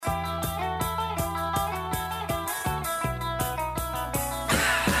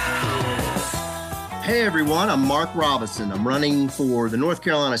Hey everyone, I'm Mark Robinson. I'm running for the North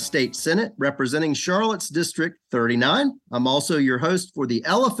Carolina State Senate, representing Charlotte's District 39. I'm also your host for the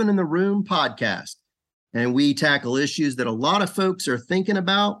Elephant in the Room podcast, and we tackle issues that a lot of folks are thinking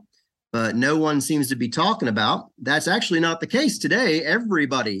about, but no one seems to be talking about. That's actually not the case today.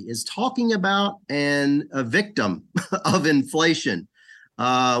 Everybody is talking about and a victim of inflation.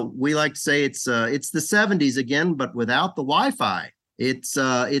 We like to say it's the 70s again, but without the Wi-Fi. It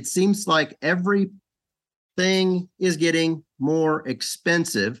seems like everything is getting more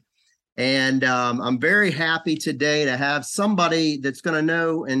expensive. And I'm very happy today to have somebody that's going to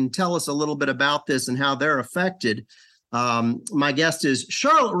know and tell us a little bit about this and how they're affected. My guest is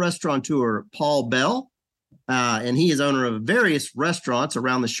Charlotte Restaurateur Paul Bell, and he is owner of various restaurants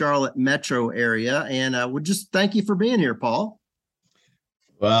around the Charlotte metro area. And would just thank you for being here, Paul.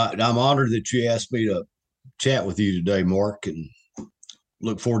 Well, I'm honored that you asked me to chat with you today, Mark, and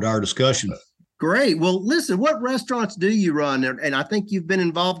look forward to our discussion. Great. Well, listen, what restaurants do you run? And I think you've been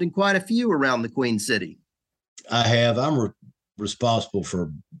involved in quite a few around the Queen City. I have. I'm responsible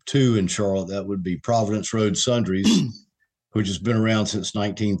for two in Charlotte. That would be Providence Road Sundries, which has been around since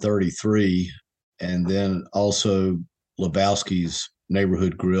 1933, and then also Lebowski's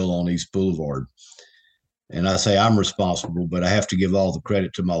Neighborhood Grill on East Boulevard. And I say I'm responsible, but I have to give all the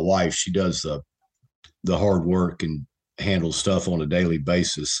credit to my wife. She does the hard work and handles stuff on a daily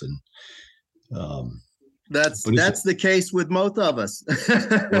basis. And that's the case with both of us.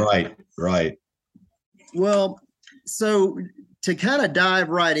 Right. Well, so to kind of dive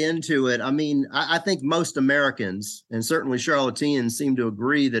right into it, I mean, I think most Americans and certainly Charlotteans seem to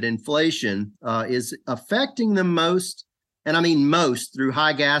agree that inflation is affecting them most, and I mean most, through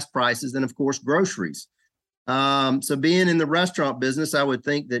high gas prices and, of course, groceries. So being in the restaurant business, I would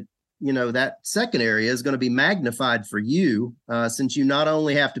think that, you know, that second area is going to be magnified for you, since you not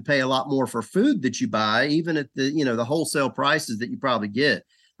only have to pay a lot more for food that you buy, even at the wholesale prices that you probably get.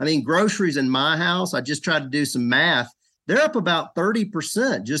 I mean, groceries in my house, I just tried to do some math. They're up about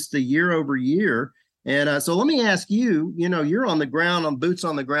 30% just the year over year. And so let me ask you, you're on the ground, on boots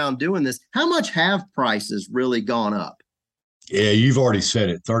on the ground doing this. How much have prices really gone up? Yeah, you've already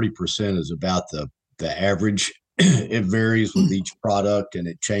said it. 30% is about the average. It varies with each product and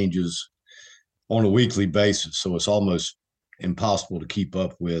it changes on a weekly basis. So it's almost impossible to keep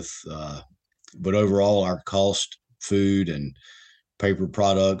up with. But overall, our cost, food and paper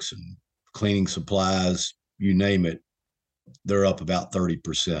products and cleaning supplies, you name it, they're up about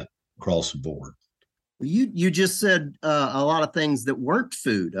 30% across the board. You just said a lot of things that weren't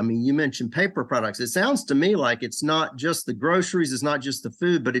food. I mean, you mentioned paper products. It sounds to me like it's not just the groceries, it's not just the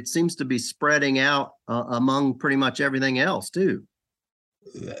food, but it seems to be spreading out among pretty much everything else too.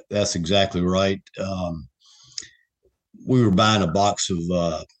 That's exactly right. We were buying a box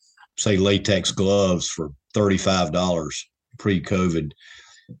of, say, latex gloves for $35 pre-COVID,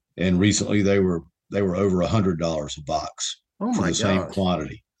 and recently they were over $100 a box for the same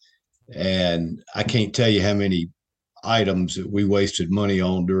quantity. And I can't tell you how many items that we wasted money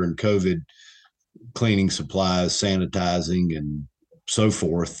on during COVID, cleaning supplies, sanitizing, and so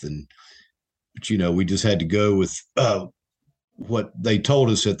forth. But we just had to go with what they told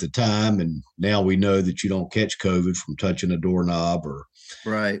us at the time. And now we know that you don't catch COVID from touching a doorknob or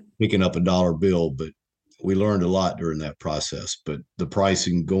picking up a dollar bill. But we learned a lot during that process. But the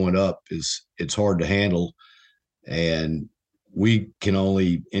pricing going up it's hard to handle. And we can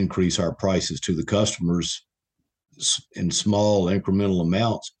only increase our prices to the customers in small incremental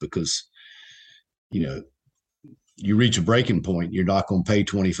amounts because, you reach a breaking point, you're not going to pay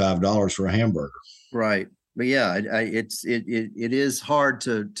 $25 for a hamburger. Right. But yeah, it is hard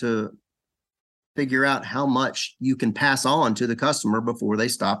to figure out how much you can pass on to the customer before they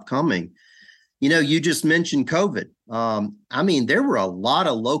stop coming. You just mentioned COVID. I mean, there were a lot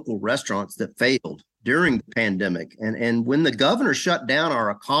of local restaurants that failed during the pandemic. And when the governor shut down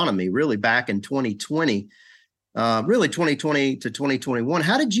our economy, really back in 2020, really 2020 to 2021,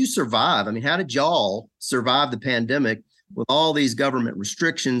 how did you survive? I mean, how did y'all survive the pandemic with all these government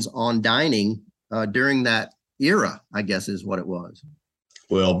restrictions on dining during that era, I guess is what it was?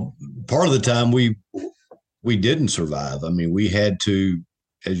 Well, part of the time we didn't survive. I mean, we had to,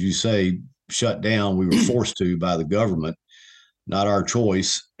 as you say, shut down. We were forced to by the government. Not our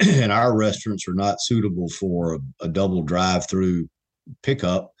choice. And our restaurants are not suitable for a double drive-through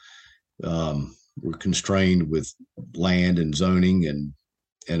pickup. We're constrained with land and zoning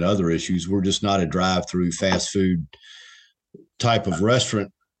and other issues. We're just not a drive-through fast food type of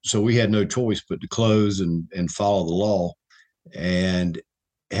restaurant. So we had no choice but to close and follow the law. And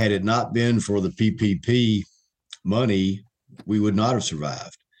had it not been for the PPP money, we would not have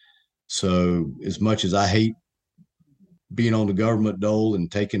survived. So as much as I hate being on the government dole and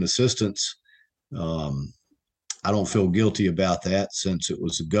taking assistance, um, I don't feel guilty about that, since it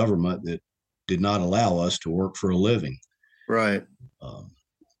was the government that did not allow us to work for a living. Right. Um,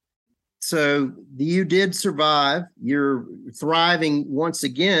 So you did survive. You're thriving once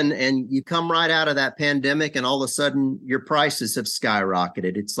again, and you come right out of that pandemic, and all of a sudden your prices have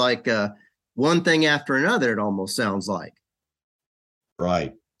skyrocketed. It's like one thing after another, it almost sounds like.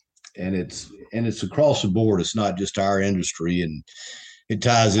 right. And it's across the board. It's not just our industry, and it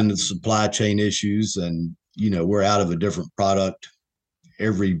ties into the supply chain issues. And we're out of a different product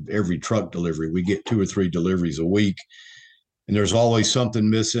every truck delivery. We get 2 or 3 deliveries a week, and there's always something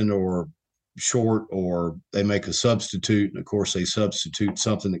missing or short, or they make a substitute. And of course, they substitute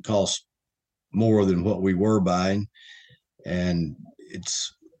something that costs more than what we were buying. And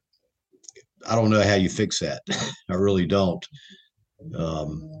I don't know how you fix that. I really don't.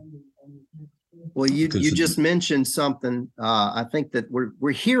 Well, you just mentioned something I think that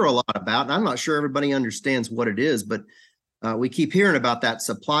we hear a lot about, and I'm not sure everybody understands what it is, but we keep hearing about that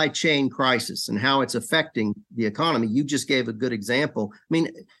supply chain crisis and how it's affecting the economy. You just gave a good example. I mean,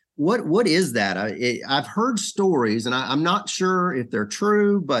 what is that? I've heard stories, and I'm not sure if they're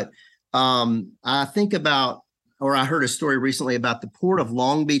true, but I think about, or I heard a story recently about the port of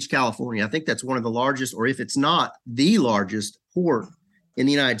Long Beach, California. I think that's one of the largest, or if it's not the largest port in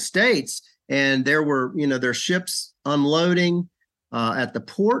the United States. And there were, their ships unloading at the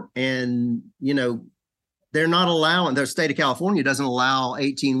port, and, they're not allowing, the state of California doesn't allow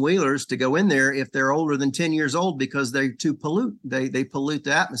 18-wheelers to go in there if they're older than 10 years old, because they pollute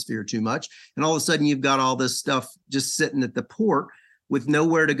the atmosphere too much. And all of a sudden you've got all this stuff just sitting at the port with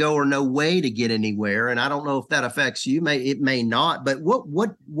nowhere to go or no way to get anywhere. And I don't know if that affects you. It may not, but what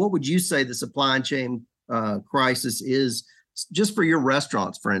would you say the supply chain crisis is, just for your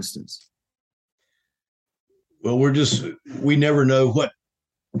restaurants, for instance? Well, we never know what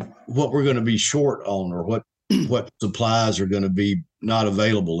we're going to be short on, or what supplies are going to be not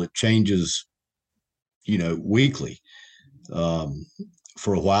available. It changes, weekly.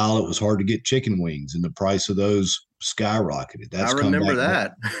 For a while, it was hard to get chicken wings, and the price of those skyrocketed. I remember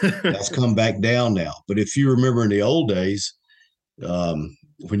that. That's come back down now. But if you remember in the old days,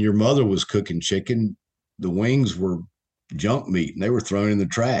 when your mother was cooking chicken, the wings were junk meat and they were thrown in the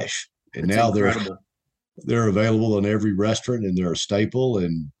trash. And That's now incredible. they're available in every restaurant, and they're a staple,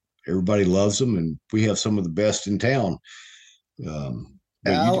 and everybody loves them. And we have some of the best in town.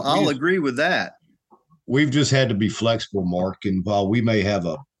 I'll agree with that. We've just had to be flexible, Mark. And while we may have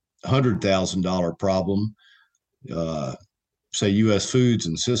a $100,000 problem, say U.S. Foods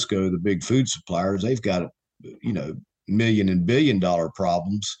and Cisco, the big food suppliers, they've got million and billion-dollar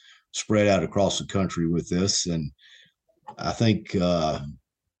problems spread out across the country with this. And I think a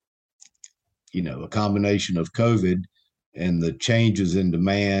combination of COVID and the changes in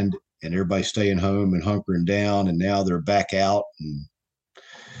demand, and everybody staying home and hunkering down, and now they're back out and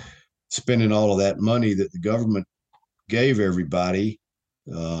spending all of that money that the government gave everybody,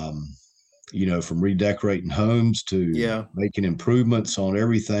 from redecorating homes to making improvements on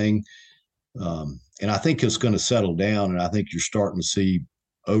everything. And I think it's going to settle down, and I think you're starting to see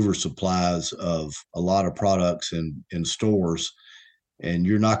oversupplies of a lot of products in stores. And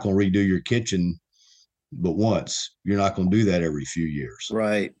you're not going to redo your kitchen but once. You're not going to do that every few years.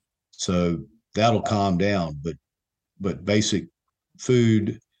 Right. So that'll calm down. But basic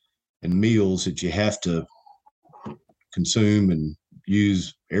food and meals that you have to consume and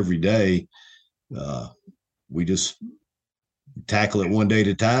use every day, we just tackle it one day at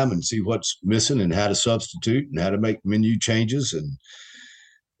a time and see what's missing and how to substitute and how to make menu changes, and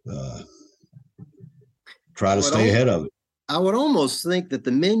try to stay ahead of it. I would almost think that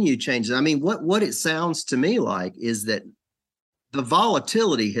the menu changes. I mean, what it sounds to me like is that the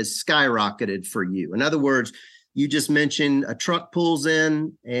volatility has skyrocketed for you. In other words, you just mentioned a truck pulls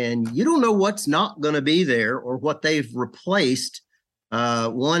in and you don't know what's not going to be there, or what they've replaced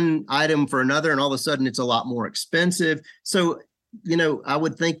one item for another, and all of a sudden it's a lot more expensive. So, I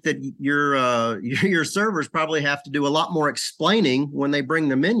would think that your servers probably have to do a lot more explaining when they bring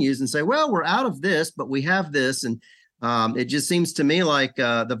the menus and say, well, we're out of this, but we have this. And it just seems to me like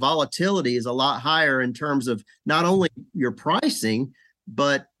the volatility is a lot higher in terms of not only your pricing,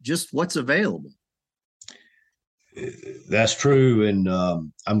 but just what's available. That's true. And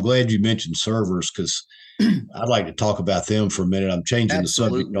I'm glad you mentioned servers, because I'd like to talk about them for a minute. I'm changing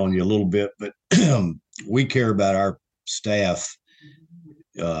Absolutely. the subject on you a little bit, but we care about our staff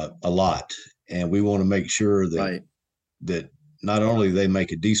a lot. And we want to make sure that, that not only they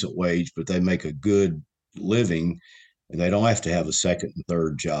make a decent wage, but they make a good living, and they don't have to have a second and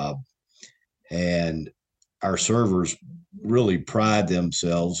third job. And our servers really pride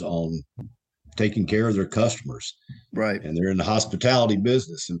themselves on taking care of their customers. Right. And they're in the hospitality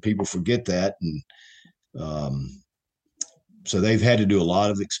business, and people forget that. And so they've had to do a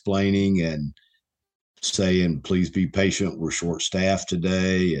lot of explaining and saying, please be patient. We're short staffed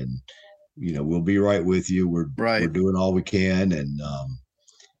today. And, we'll be right with you. We're doing all we can. And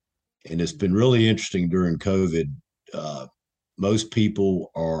it's been really interesting during COVID. Most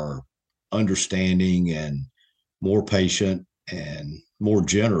people are understanding and more patient and more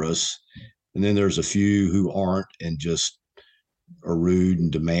generous. And then there's a few who aren't and just are rude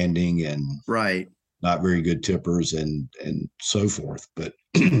and demanding and not very good tippers and so forth. But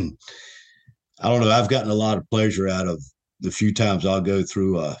I don't know. I've gotten a lot of pleasure out of the few times I'll go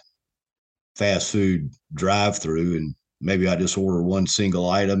through a fast food drive-through, and maybe I just order one single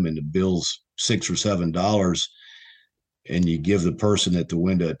item and the bill's $6 or $7, and you give the person at the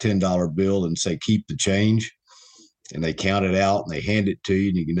window a $10 bill and say, keep the change. And they count it out and they hand it to you,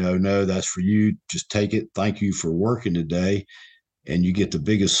 and you go, no, that's for you. Just take it. Thank you for working today. And you get the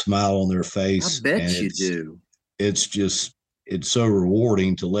biggest smile on their face. I bet you do. It's so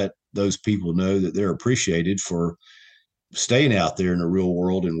rewarding to let those people know that they're appreciated for staying out there in the real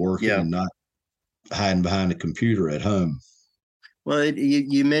world and working and not hiding behind a computer at home. Well,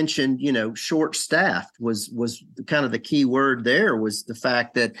 you mentioned, short staffed was kind of the key word there, was the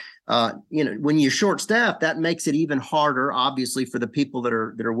fact that, when you're short staffed, that makes it even harder, obviously, for the people that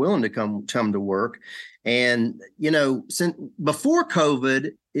are willing to come to work. And, since before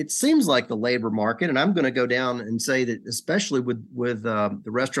COVID, it seems like the labor market, and I'm going to go down and say that, especially with the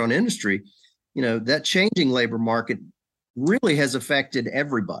restaurant industry, that changing labor market really has affected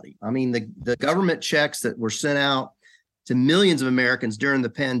everybody. I mean, the government checks that were sent out to millions of Americans during the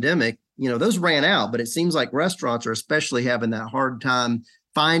pandemic, those ran out, but it seems like restaurants are especially having that hard time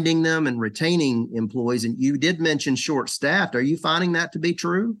finding them and retaining employees. And you did mention short staffed. Are you finding that to be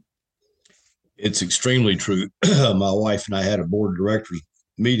true? It's extremely true. My wife and I had a board of directors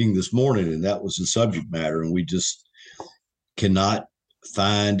meeting this morning, and that was the subject matter. And we just cannot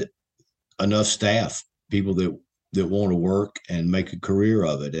find enough staff, people that want to work and make a career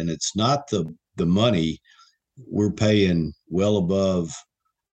of it. And it's not the money. We're paying well above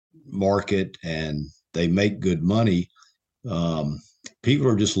market, and they make good money. People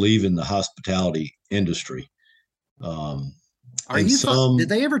are just leaving the hospitality industry. Did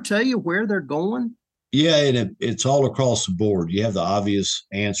they ever tell you where they're going? Yeah, and it's all across the board. You have the obvious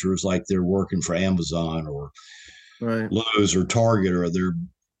answers, like they're working for Amazon or Lowe's or Target, or they're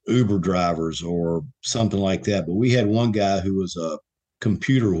Uber drivers or something like that. But we had one guy who was a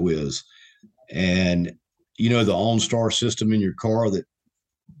computer whiz, and the OnStar system in your car that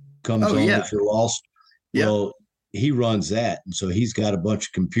comes on if you're lost. Yeah. Well, he runs that. And so he's got a bunch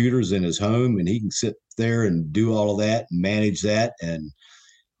of computers in his home, and he can sit there and do all of that and manage that. And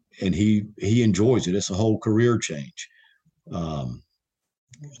he enjoys it. It's a whole career change.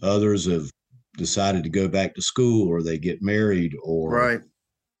 Others have decided to go back to school, or they get married,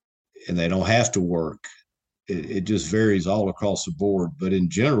 and they don't have to work. It just varies all across the board. But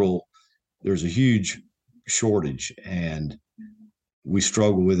in general, there's a huge shortage, and we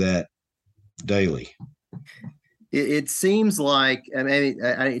struggle with that daily. It seems like,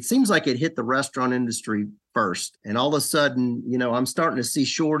 it seems like it hit the restaurant industry first, and all of a sudden, I'm starting to see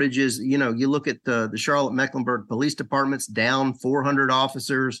shortages. You look at the Charlotte Mecklenburg Police Department's down 400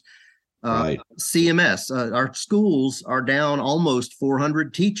 officers. CMS, our schools are down almost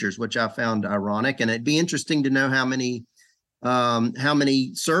 400 teachers, which I found ironic. And it'd be interesting to know how many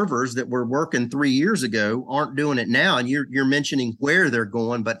servers that were working 3 years ago aren't doing it now. And you're mentioning where they're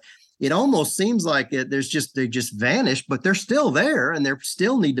going, but it almost seems like they just vanished, but they're still there and they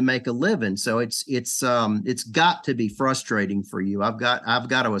still need to make a living. So it's got to be frustrating for you. I've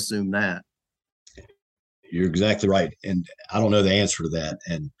got to assume that. You're exactly right. And I don't know the answer to that.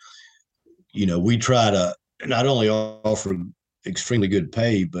 And, we try to not only offer extremely good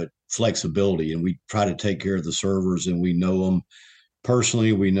pay, but flexibility. And we try to take care of the servers, and we know them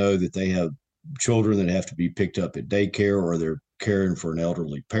personally. We know that they have children that have to be picked up at daycare, or they're caring for an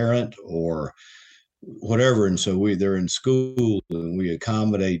elderly parent or whatever. And so they're in school, and we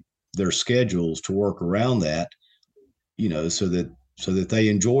accommodate their schedules to work around that, so that they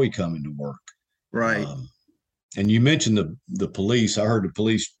enjoy coming to work. Right. And you mentioned the police. I heard the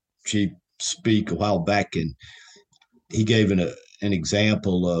police chief speak a while back, and he gave an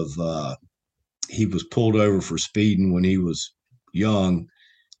example of he was pulled over for speeding when he was young,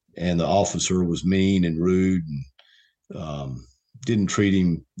 and the officer was mean and rude and didn't treat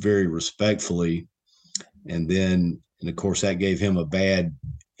him very respectfully. And of course, that gave him a bad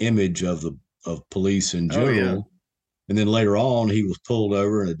image of of police in Oh yeah. general. And then later on, he was pulled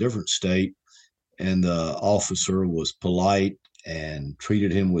over in a different state, and the officer was polite and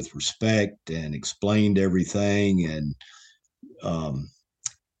treated him with respect and explained everything, um,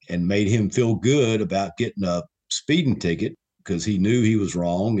 and made him feel good about getting a speeding ticket because he knew he was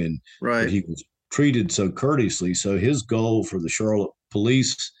wrong, and but Right. he was treated so courteously. So his goal for the Charlotte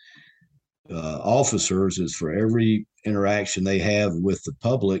police officers is for every interaction they have with the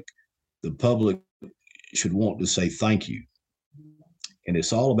public should want to say thank you. And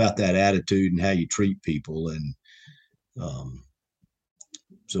it's all about that attitude and how you treat people. And um,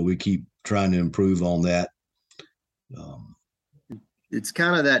 so we keep trying to improve on that. Um, It's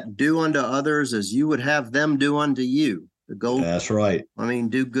kind of that do unto others as you would have them do unto you. The goal. that's right. I mean,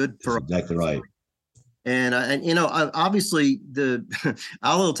 do good for that's exactly others. right. And you know, obviously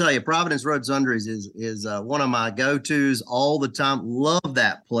I will tell you, Providence Road Sundries is one of my go-tos all the time. Love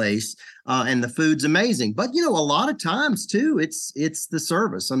that place, and the food's amazing. But you know, a lot of times too, it's the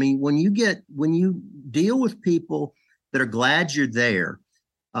service. I mean, when you deal with people that are glad you're there,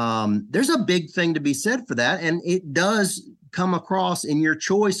 there's a big thing to be said for that, and it does come across in your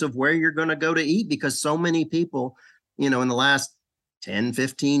choice of where you're going to go to eat, because so many people, you know, in the last 10,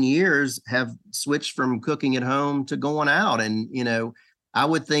 15 years have switched from cooking at home to going out. And, you know, I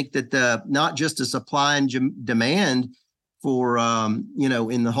would think that not just a supply and demand for, you know,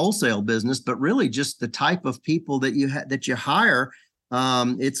 in the wholesale business, but really just the type of people that you hire.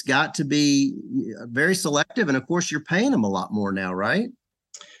 It's got to be very selective. And of course, you're paying them a lot more now, right?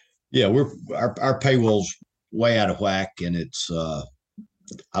 Yeah, our payroll's way out of whack, and it's I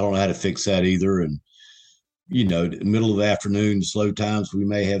don't know how to fix that either. And you know, in the middle of the afternoon, slow times, we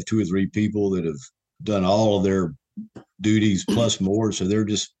may have 2 or 3 people that have done all of their duties plus more. So they're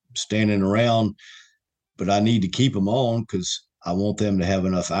just standing around, but I need to keep them on because I want them to have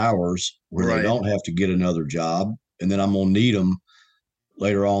enough hours where they don't have to get another job. And then I'm going to need them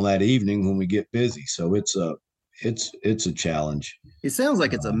later on that evening when we get busy. So it's a challenge. It sounds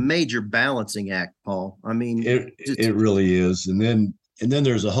like it's a major balancing act, Paul. I mean, it really is. And then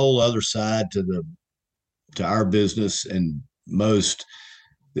there's a whole other side to our business, and most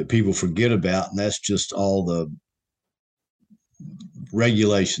that people forget about, and that's just all the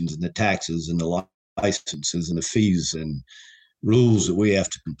regulations and the taxes and the licenses and the fees and rules that we have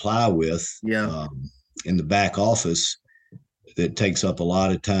to comply with. In the back office, that takes up a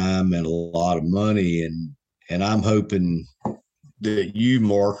lot of time and a lot of money, and I'm hoping that you,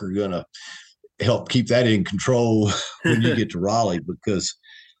 Mark, are going to help keep that in control when you get to Raleigh, because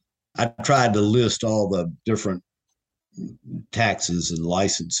I tried to list all the different taxes and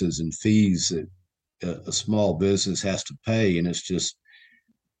licenses and fees that a small business has to pay, and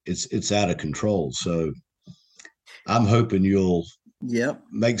it's out of control. So I'm hoping you'll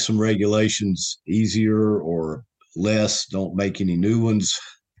make some regulations easier or less. Don't make any new ones.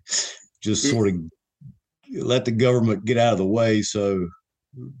 Just sort of let the government get out of the way so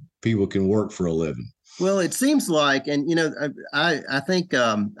people can work for a living. Well, it seems like, and you know, I think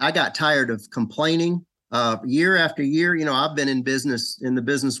I got tired of complaining year after year. You know, I've been in the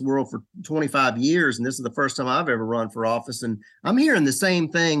business world for 25 years, and this is the first time I've ever run for office. And I'm hearing the same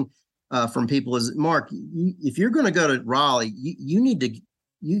thing from people as Mark. If you're going to go to Raleigh,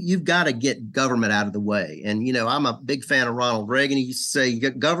 you've got to get government out of the way. And you know, I'm a big fan of Ronald Reagan. He used to say,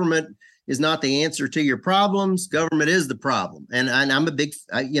 government is not the answer to your problems. Government is the problem. And I'm a big,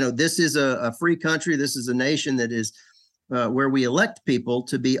 you know, this is a free country. This is a nation that is where we elect people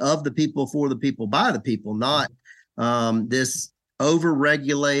to be of the people, for the people, by the people, not this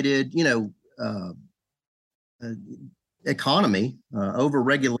over-regulated, you know, economy.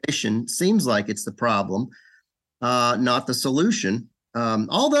 Over-regulation seems like it's the problem, not the solution.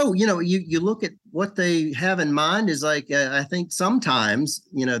 Although, you know, you look at what they have in mind is like, I think sometimes,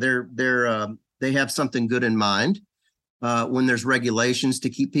 you know, they have something good in mind when there's regulations to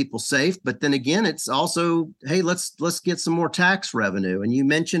keep people safe. But then again, it's also, hey, let's get some more tax revenue. And you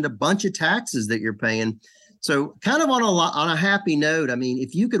mentioned a bunch of taxes that you're paying. So kind of on a happy note, I mean,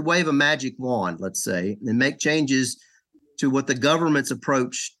 if you could wave a magic wand, let's say, and make changes to what the government's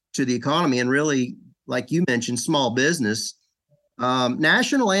approach to the economy, and really, like you mentioned, small business,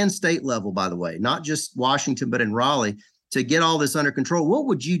 national and state level, by the way, not just Washington, but in Raleigh, to get all this under control, what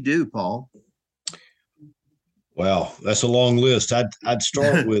would you do, Paul? Well, that's a long list. I'd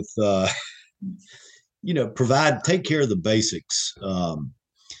start with, you know, take care of the basics,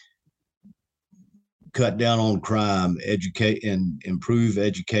 cut down on crime, educate and improve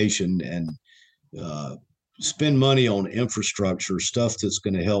education, and spend money on infrastructure, stuff that's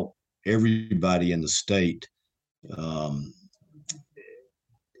going to help everybody in the state.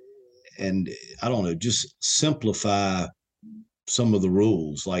 and I don't know, just simplify some of the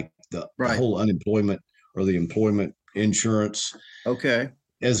rules, like the whole unemployment or the employment insurance. Okay.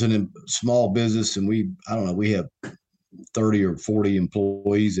 As a small business, and I don't know, we have 30 or 40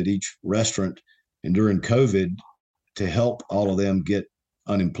 employees at each restaurant. And during COVID, to help all of them get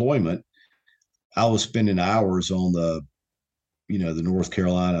unemployment, I was spending hours on the North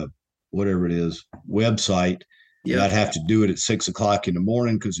Carolina, whatever it is, website. Yep. And I'd have to do it at 6 o'clock in the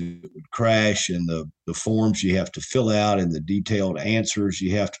morning because it would crash, and the forms you have to fill out and the detailed answers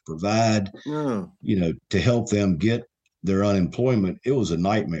you have to provide, to help them get their unemployment. It was a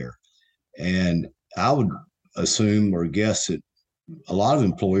nightmare. And I would assume or guess that a lot of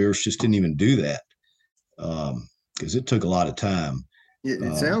employers just didn't even do that because it took a lot of time.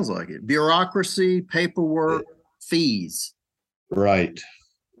 It sounds like it. Bureaucracy, paperwork, fees. Right.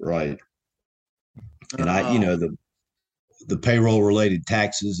 And the payroll related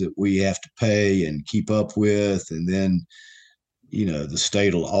taxes that we have to pay and keep up with. And then, the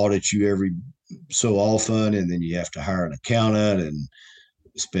state will audit you every so often. And then you have to hire an accountant and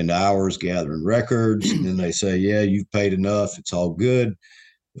spend hours gathering records. And then they say, yeah, you've paid enough. It's all good.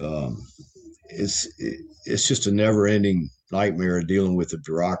 It's just a never ending nightmare of dealing with the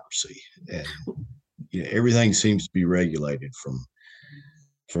bureaucracy. And, everything seems to be regulated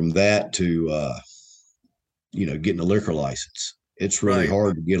from that to, getting a liquor license. It's really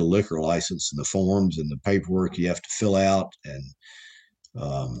hard to get a liquor license, and the forms and the paperwork you have to fill out, and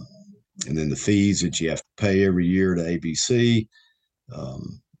then the fees that you have to pay every year to ABC.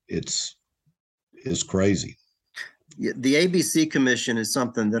 It's crazy. The ABC Commission is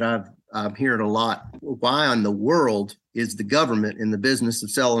something that I'm hearing a lot. Why in the world is the government in the business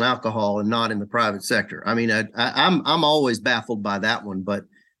of selling alcohol and not in the private sector? I mean, I'm always baffled by that one, but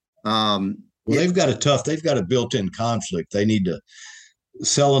they've got a built-in conflict. They need to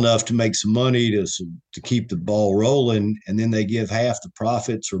sell enough to make some money to keep the ball rolling, and then they give half the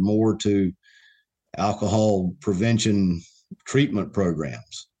profits or more to alcohol prevention treatment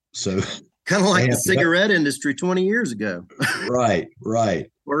programs. So kind of like the cigarette industry 20 years ago. Right.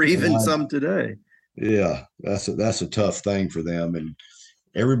 Or even some today. Yeah, that's a tough thing for them. And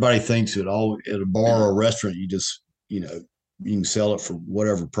everybody thinks that at a bar or a restaurant, you just, you can sell it for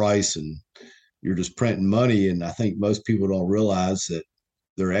whatever price and you're just printing money. And I think most people don't realize that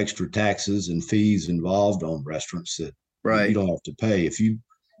there are extra taxes and fees involved on restaurants that you don't have to pay. If you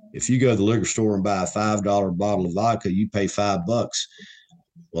go to the liquor store and buy a $5 bottle of vodka, you pay $5.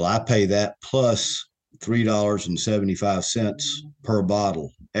 Well, I pay that plus $3.75 per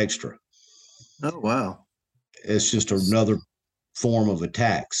bottle extra. Oh, wow. It's just another form of a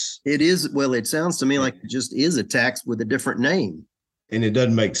tax. It is. Well, it sounds to me like it just is a tax with a different name. And it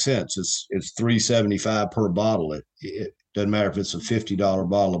doesn't make sense. It's $3.75 per bottle. It doesn't matter if it's a $50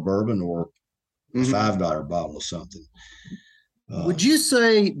 bottle of bourbon or a $5 bottle of something. Would you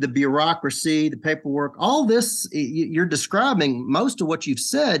say the bureaucracy, the paperwork, all this you're describing, most of what you've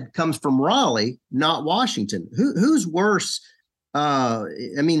said comes from Raleigh, not Washington? Who's worse?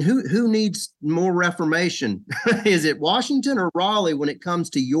 Who needs more reformation? Is it Washington or Raleigh when it comes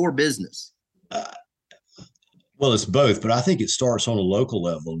to your business? Well, it's both, but I think it starts on a local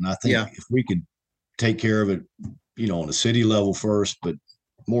level. And I think if we could take care of it, on a city level first, but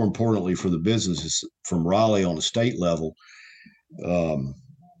more importantly for the businesses from Raleigh on a state level, I'm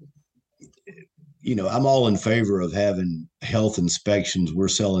all in favor of having health inspections. We're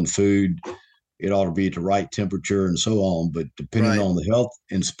selling food. It ought to be at the right temperature and so on. But depending on the health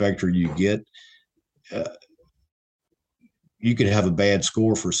inspector you get, you could have a bad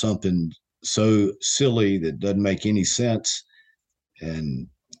score for something so silly that doesn't make any sense. And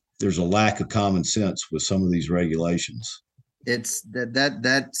there's a lack of common sense with some of these regulations. It's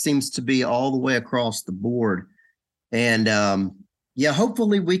that seems to be all the way across the board. And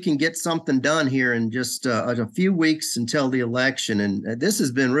hopefully we can get something done here in just a few weeks until the election. And this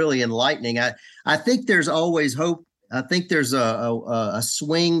has been really enlightening. I think there's always hope. I think there's a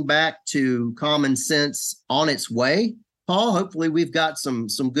swing back to common sense on its way. Paul, hopefully we've got some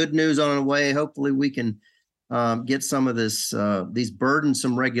good news on the way. Hopefully we can get some of these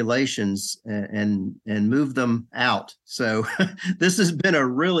burdensome regulations and move them out. So this has been a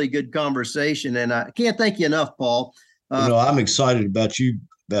really good conversation, and I can't thank you enough, Paul. I'm excited about you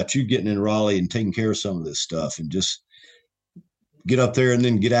getting in Raleigh and taking care of some of this stuff, and just get up there and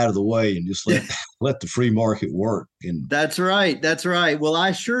then get out of the way and just let the free market work. And That's right. Well,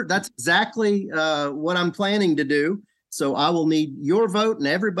 that's exactly what I'm planning to do. So I will need your vote and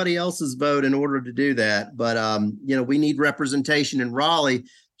everybody else's vote in order to do that. But, we need representation in Raleigh.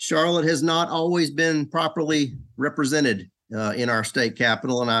 Charlotte has not always been properly represented in our state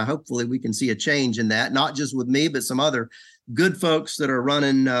capitol. And hopefully we can see a change in that, not just with me, but some other good folks that are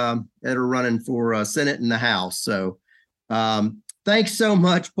running for Senate and the House. So thanks so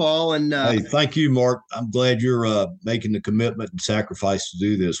much, Paul. And hey, thank you, Mark. I'm glad you're making the commitment and sacrifice to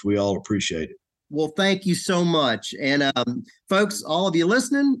do this. We all appreciate it. Well, thank you so much. And folks, all of you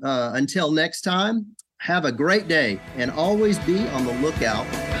listening, until next time, have a great day and always be on the lookout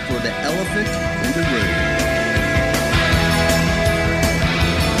for the elephant in the room.